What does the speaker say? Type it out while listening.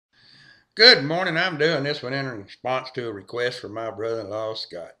Good morning. I'm doing this one in response to a request from my brother-in-law,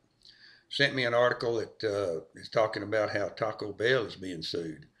 Scott. Sent me an article that is talking about how Taco Bell is being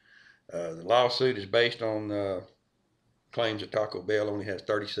sued. The lawsuit is based on claims that Taco Bell only has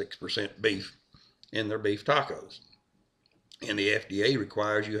 36% beef in their beef tacos, and the FDA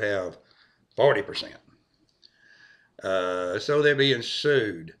requires you have 40%. So they're being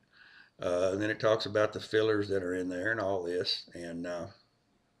sued. And then it talks about the fillers that are in there and all this. And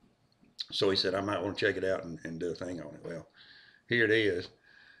so he said I might want to check it out and do a thing on it. Well, here it is.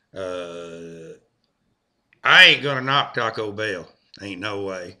 Uh, I ain't gonna knock Taco Bell. Ain't no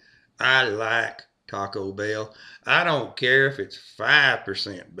way. I like Taco Bell. I don't care if it's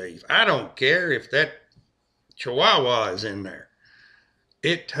 5% beef. I don't care if that Chihuahua is in there.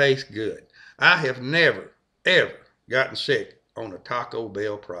 It tastes good. I have never, ever gotten sick on a Taco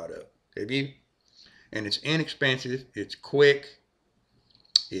Bell product. Have you? And it's inexpensive. It's quick.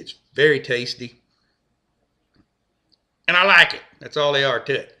 It's very tasty. And I like it. That's all they are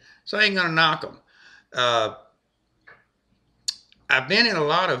to it. So I ain't gonna knock them. Uh, I've been in a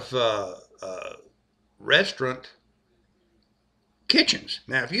lot of restaurant kitchens.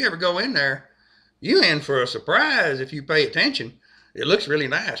 Now, if you ever go in there, you in for a surprise if you pay attention. It looks really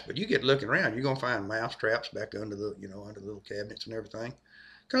nice, but you get looking around, you're gonna find mouse traps back under the under the little cabinets and everything,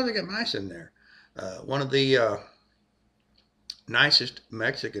 because they got mice in there. One of the nicest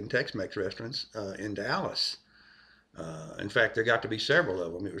Mexican Tex-Mex restaurants in Dallas. In fact, there got to be several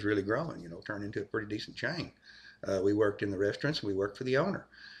of them. It was really growing, turned into a pretty decent chain. We worked in the restaurants. We worked for the owner,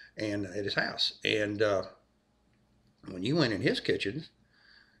 and at his house. And when you went in his kitchens,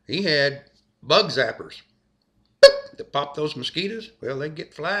 he had bug zappers to pop those mosquitoes. Well, they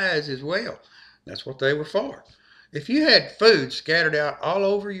get flies as well. That's what they were for. If you had food scattered out all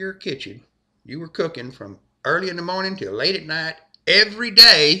over your kitchen, you were cooking from early in the morning till late at night every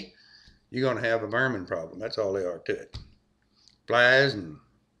day, you're going to have a vermin problem. That's all they are to it. Flies and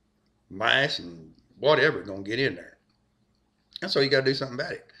mice and whatever going to get in there. And so you got to do something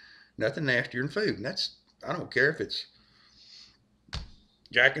about it. Nothing nastier than food. And I don't care if it's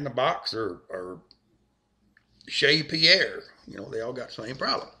Jack in the Box or Chez Pierre. They all got the same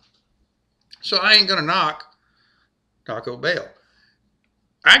problem. So I ain't going to knock Taco Bell.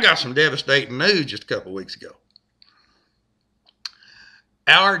 I got some devastating news just a couple weeks ago.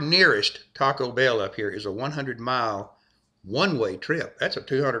 Our nearest Taco Bell up here is a 100-mile one-way trip. That's a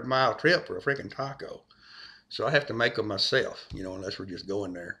 200-mile trip for a freaking taco. So I have to make them myself, unless we're just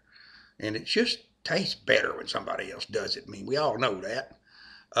going there. And it just tastes better when somebody else does it. I mean, we all know that.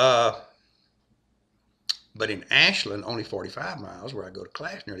 But in Ashland, only 45 miles, where I go to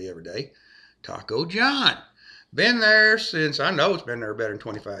class nearly every day, Taco John. Been there since, I know it's been there better than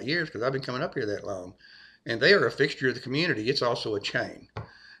 25 years because I've been coming up here that long. And they are a fixture of the community. It's also a chain.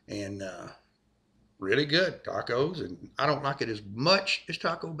 And really good tacos. And I don't like it as much as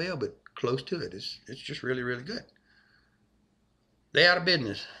Taco Bell, but close to it. It's just really, really good. They out of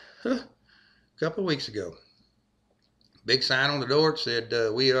business a couple of weeks ago. Big sign on the door that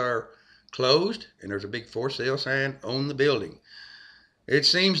said, we are closed, and there's a big for sale sign on the building. It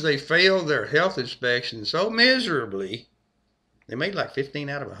seems they failed their health inspection so miserably, they made like 15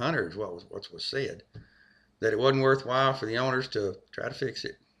 out of 100 is what was said, that it wasn't worthwhile for the owners to try to fix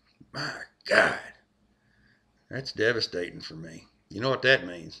it. My God, that's devastating for me. You know what that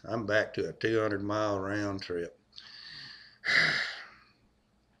means? I'm back to a 200-mile round trip.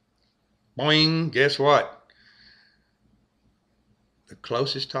 Boing, guess what? The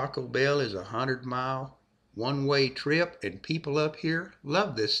closest Taco Bell is a 100-mile one-way trip, and people up here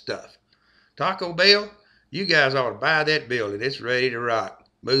love this stuff. Taco Bell, you guys ought to buy that building. It's ready to rock.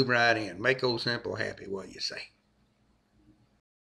 Move right in. Make Old Simple happy. What do you say?